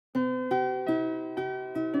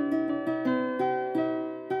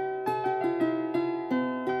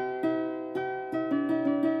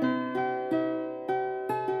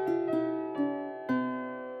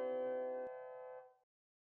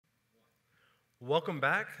Welcome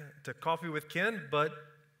back to Coffee with Ken, but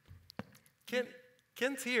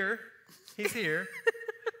Ken's here. He's here.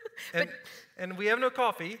 And we have no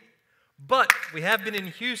coffee, but we have been in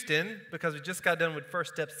Houston because we just got done with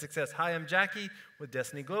First Steps to Success. Hi, I'm Jackie with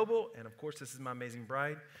Destiny Global, and of course, this is my amazing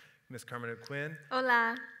bride, Miss Carmen O'Quinn.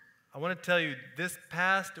 Hola. I want to tell you, this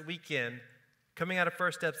past weekend, coming out of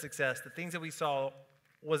First Step Success, the things that we saw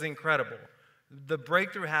was incredible. The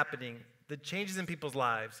breakthrough happening, the changes in people's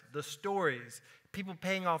lives, the stories, people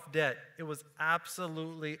paying off debt. It was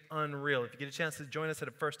absolutely unreal. If you get a chance to join us at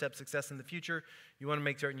a First Step Success in the future, you want to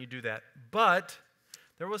make certain you do that. But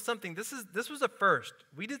there was something, this was a first.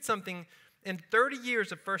 We did something in 30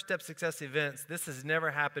 years of First Step Success events. This has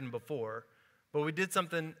never happened before. But we did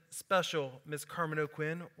something special. Ms. Carmen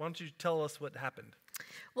O'Quinn, why don't you tell us what happened?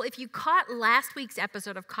 Well, if you caught last week's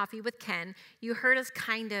episode of Coffee with Ken, you heard us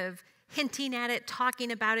kind of hinting at it,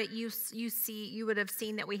 talking about it. You would have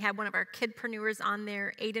seen that we had one of our kidpreneurs on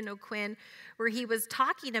there, Aiden O'Quinn, where he was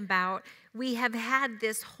talking about we have had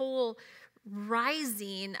this whole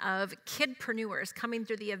rising of kidpreneurs coming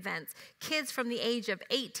through the events, kids from the age of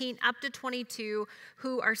 18 up to 22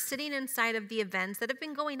 who are sitting inside of the events that have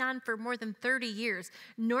been going on for more than 30 years,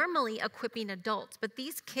 normally equipping adults. But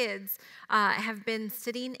these kids have been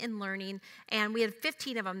sitting and learning, and we had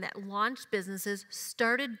 15 of them that launched businesses,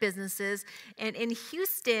 started businesses, and in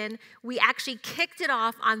Houston, we actually kicked it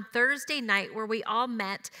off on Thursday night where we all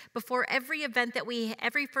met before every event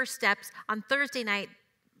every First Steps on Thursday night.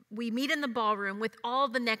 We meet in the ballroom with all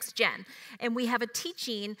the next gen, and we have a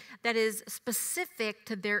teaching that is specific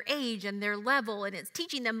to their age and their level, and it's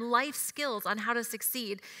teaching them life skills on how to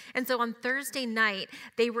succeed. And so on Thursday night,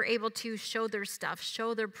 they were able to show their stuff,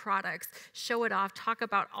 show their products, show it off, talk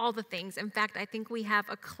about all the things. In fact, I think we have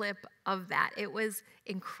a clip of that. It was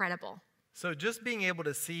incredible. So just being able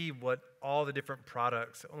to see what all the different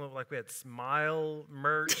products, like we had Smile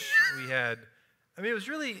merch, it was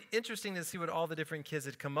really interesting to see what all the different kids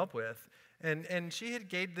had come up with. And she had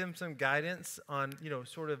gave them some guidance on,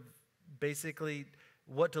 sort of basically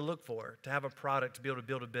what to look for to have a product to be able to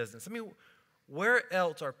build a business. Where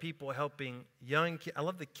else are people helping young kids? I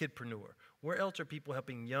love the kidpreneur. Where else are people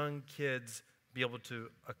helping young kids be able to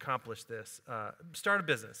accomplish this? Start a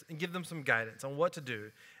business and give them some guidance on what to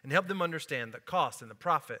do and help them understand the cost and the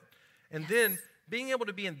profit. And then being able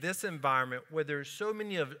to be in this environment where there's so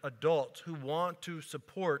many of adults who want to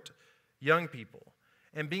support young people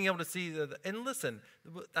and being able to see, and listen,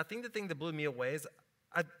 I think the thing that blew me away is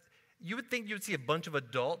you would think you would see a bunch of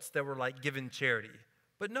adults that were like giving charity.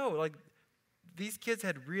 But no, like these kids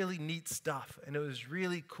had really neat stuff, and it was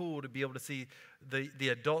really cool to be able to see the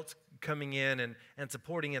adults coming in and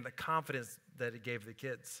supporting and the confidence that it gave the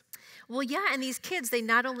kids. Well, yeah, and these kids, they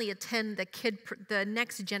not only attend the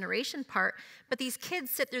next generation part, but these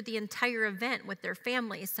kids sit through the entire event with their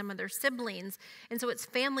families, some of their siblings, and so it's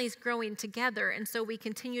families growing together. And so we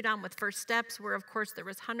continued on with First Steps, where of course there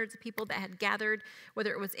was hundreds of people that had gathered,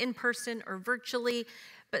 whether it was in person or virtually.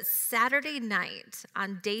 But Saturday night,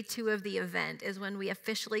 on day 2 of the event, is when we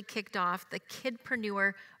officially kicked off the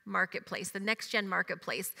Kidpreneur Marketplace, the Next Gen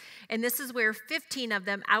Marketplace. And this is where 15 of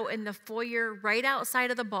them out in the foyer, right outside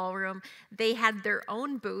of the ballroom, they had their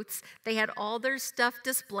own booths. They had all their stuff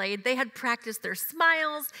displayed. They had practiced their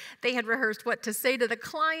smiles. They had rehearsed what to say to the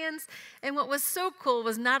clients. And what was so cool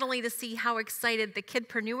was not only to see how excited the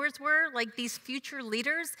kidpreneurs were, like these future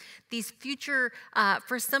leaders, these future,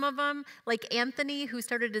 for some of them, like Anthony, who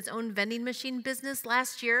started his own vending machine business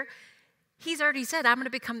last year. He's already said, I'm going to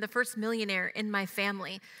become the first millionaire in my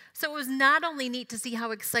family. So it was not only neat to see how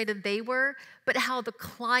excited they were, but how the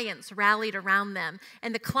clients rallied around them.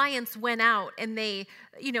 And the clients went out and they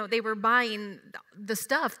were buying the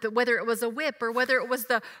stuff, whether it was a whip or whether it was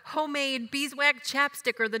the homemade beeswax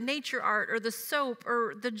chapstick or the nature art or the soap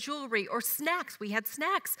or the jewelry or snacks. We had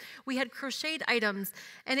snacks. We had crocheted items.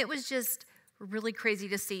 And it was just really crazy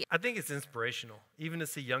to see. I think it's inspirational, even to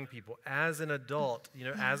see young people. As an adult,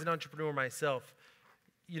 as an entrepreneur myself,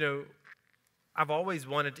 I've always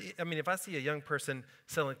wanted to, if I see a young person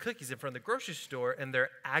selling cookies in front of the grocery store and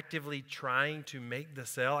they're actively trying to make the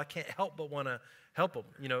sale, I can't help but want to help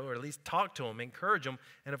them, or at least talk to them, encourage them,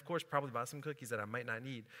 and of course probably buy some cookies that I might not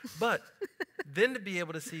need. But then to be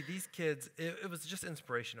able to see these kids, it was just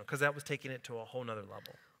inspirational because that was taking it to a whole nother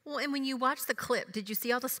level. Well, and when you watch the clip, did you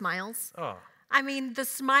see all the smiles? Oh. The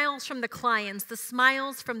smiles from the clients, the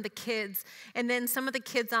smiles from the kids, and then some of the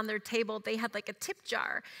kids on their table, they had like a tip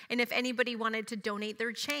jar. And if anybody wanted to donate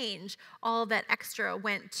their change, all that extra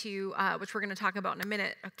went to, which we're going to talk about in a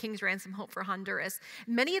minute, King's Ransom Hope for Honduras.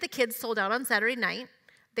 Many of the kids sold out on Saturday night.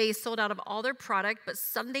 They sold out of all their product, but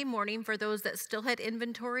Sunday morning, for those that still had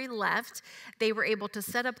inventory left, they were able to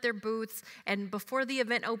set up their booths. And before the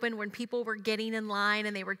event opened, when people were getting in line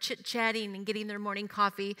and they were chit-chatting and getting their morning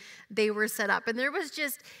coffee, they were set up. And there was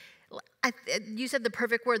just, you said the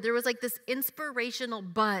perfect word, there was like this inspirational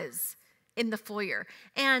buzz in the foyer.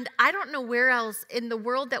 And I don't know where else in the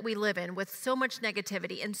world that we live in, with so much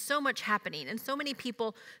negativity and so much happening and so many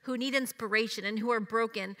people who need inspiration and who are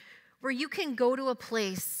broken, where you can go to a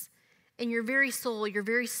place and your very soul, your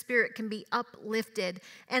very spirit can be uplifted.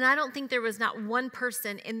 And I don't think there was not one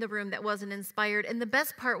person in the room that wasn't inspired. And the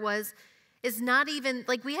best part is not even,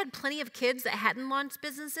 like, we had plenty of kids that hadn't launched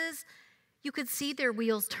businesses. You could see their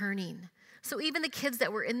wheels turning. So even the kids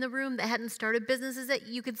that were in the room that hadn't started businesses, that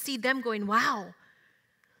you could see them going, wow,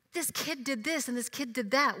 this kid did this and this kid did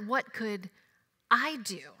that. What could I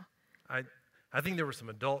do? I think there were some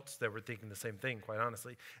adults that were thinking the same thing, quite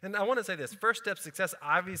honestly. And I want to say this, First Step Success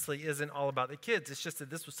obviously isn't all about the kids. It's just that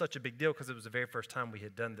this was such a big deal because it was the very first time we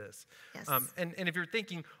had done this. Yes. And if you're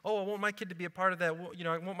thinking, oh, I want my kid to be a part of that, well,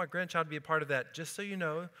 I want my grandchild to be a part of that, just so you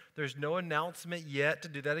know, there's no announcement yet to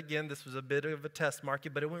do that again. This was a bit of a test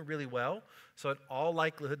market, but it went really well. So in all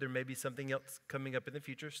likelihood, there may be something else coming up in the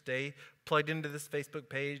future. Stay plugged into this Facebook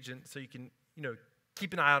page and so you can,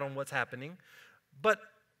 keep an eye out on what's happening. But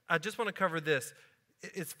I just want to cover this.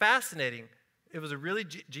 It's fascinating. It was a really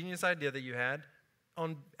genius idea that you had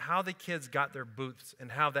on how the kids got their booths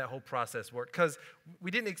and how that whole process worked. Because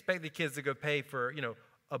we didn't expect the kids to go pay for,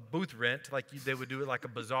 a booth rent like they would do it like a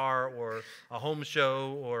bazaar or a home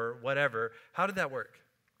show or whatever. How did that work?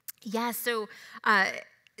 Yeah, so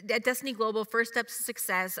at Destiny Global, First Steps to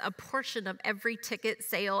Success, a portion of every ticket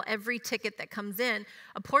sale, every ticket that comes in,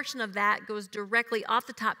 a portion of that goes directly off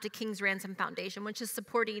the top to King's Ransom Foundation, which is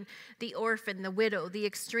supporting the orphan, the widow, the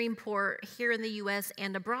extreme poor here in the U.S.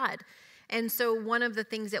 and abroad. And so one of the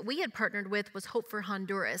things that we had partnered with was Hope for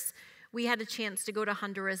Honduras. We had a chance to go to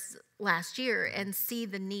Honduras last year and see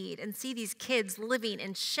the need and see these kids living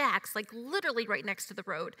in shacks, like literally right next to the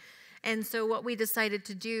road. And so what we decided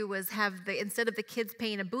to do was instead of the kids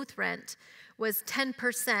paying a booth rent, was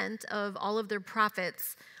 10% of all of their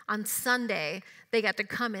profits on Sunday. They got to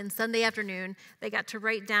come in Sunday afternoon. They got to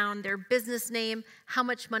write down their business name, how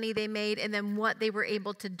much money they made, and then what they were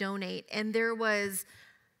able to donate. And there was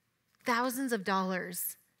thousands of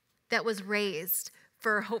dollars that was raised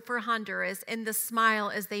for Hope for Honduras, and the smile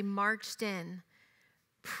as they marched in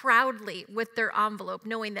proudly with their envelope,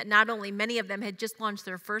 knowing that not only many of them had just launched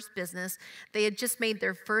their first business, they had just made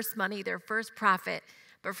their first money, their first profit,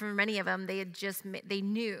 but for many of them, they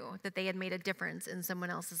knew that they had made a difference in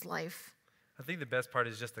someone else's life. I think the best part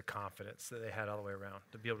is just the confidence that they had all the way around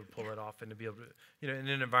to be able to pull it off and to be able to, in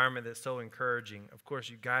an environment that's so encouraging. Of course,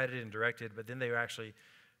 you guided and directed, but then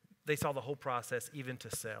they saw the whole process, even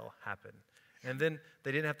to sell, happen. And then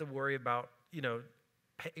they didn't have to worry about,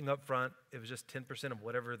 paying up front. It was just 10% of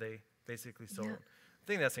whatever they basically sold. Yeah. I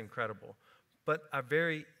think that's incredible. But our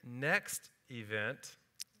very next event,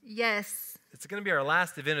 yes, it's going to be our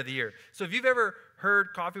last event of the year. So if you've ever heard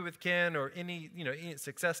Coffee with Ken or any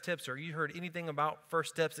success tips, or you heard anything about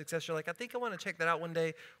First Step Success, you're like, I think I want to check that out one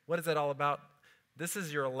day. What is that all about? This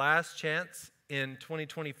is your last chance in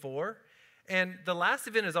 2024. And the last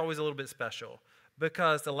event is always a little bit special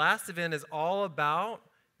because the last event is all about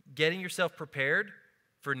getting yourself prepared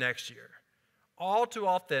for next year. All too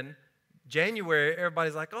often, January,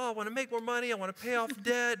 everybody's like, oh, I want to make more money. I want to pay off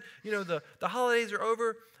debt. The holidays are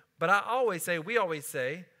over. But we always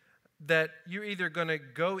say that you're either going to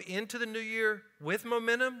go into the new year with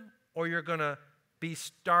momentum or you're going to be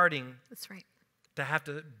starting That's right. to have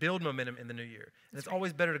to build momentum in the new year. And it's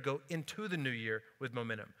always better to go into the new year with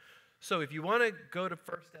momentum. So if you want to go to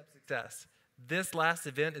First Step Success, this last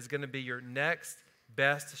event is going to be your next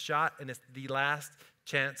best shot, and it's the last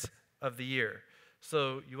chance of the year.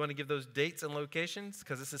 So you want to give those dates and locations?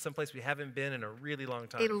 Because this is someplace we haven't been in a really long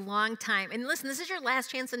time. A long time. And listen, this is your last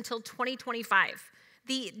chance until 2025,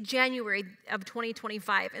 the January of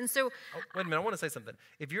 2025. And so... wait a minute, I want to say something.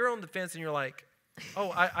 If you're on the fence and you're like,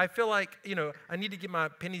 I feel like, I need to get my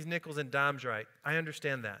pennies, nickels, and dimes right, I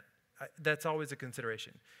understand that. That's always a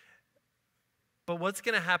consideration. But what's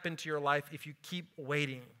going to happen to your life if you keep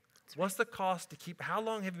waiting? What's the cost to how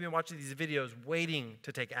long have you been watching these videos waiting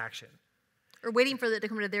to take action? Or waiting for it to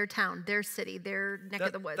come to their town, their city, their neck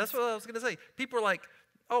of the woods. That's what I was going to say. People are like,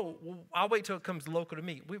 oh, well, I'll wait till it comes local to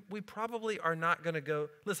me. We probably are not going to go.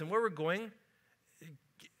 Listen, where we're going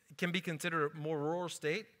can be considered a more rural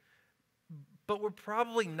state, but we're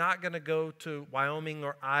probably not going to go to Wyoming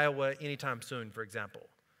or Iowa anytime soon, for example.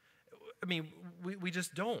 I mean, we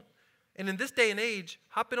just don't. And in this day and age,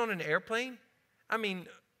 hopping on an airplane, I mean,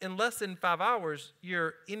 in less than 5 hours,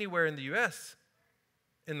 you're anywhere in the U.S.,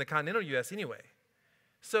 in the continental U.S. anyway.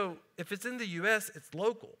 So if it's in the U.S., it's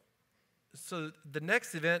local. So the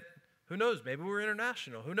next event, who knows? Maybe we're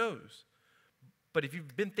international. Who knows? But if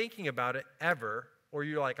you've been thinking about it ever, or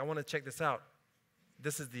you're like, I want to check this out,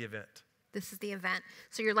 this is the event. This is the event.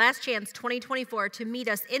 So your last chance, 2024, to meet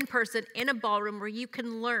us in person in a ballroom where you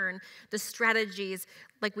can learn the strategies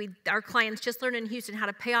like our clients just learned in Houston, how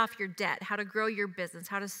to pay off your debt, how to grow your business,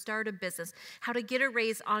 how to start a business, how to get a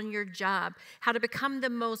raise on your job, how to become the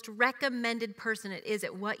most recommended person it is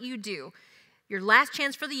at what you do. Your last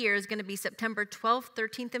chance for the year is going to be September 12th,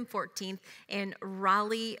 13th, and 14th in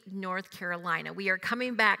Raleigh, North Carolina. We are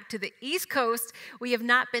coming back to the East Coast. We have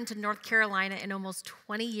not been to North Carolina in almost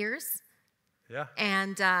 20 years. Yeah.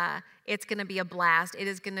 And it's going to be a blast. It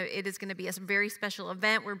is going to be a very special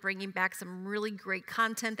event. We're bringing back some really great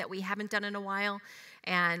content that we haven't done in a while.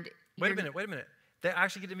 And wait a minute. They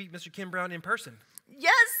actually get to meet Mr. Ken Brown in person.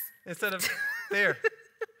 Yes. Instead of there.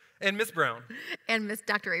 And Miss Brown. And Miss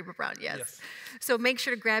Dr. April Brown, yes. So make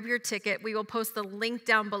sure to grab your ticket. We will post the link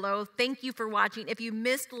down below. Thank you for watching. If you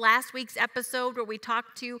missed last week's episode where we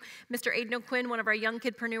talked to Mr. Aiden O'Quinn, one of our young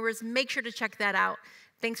kidpreneurs, make sure to check that out.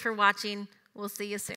 Thanks for watching. We'll see you soon.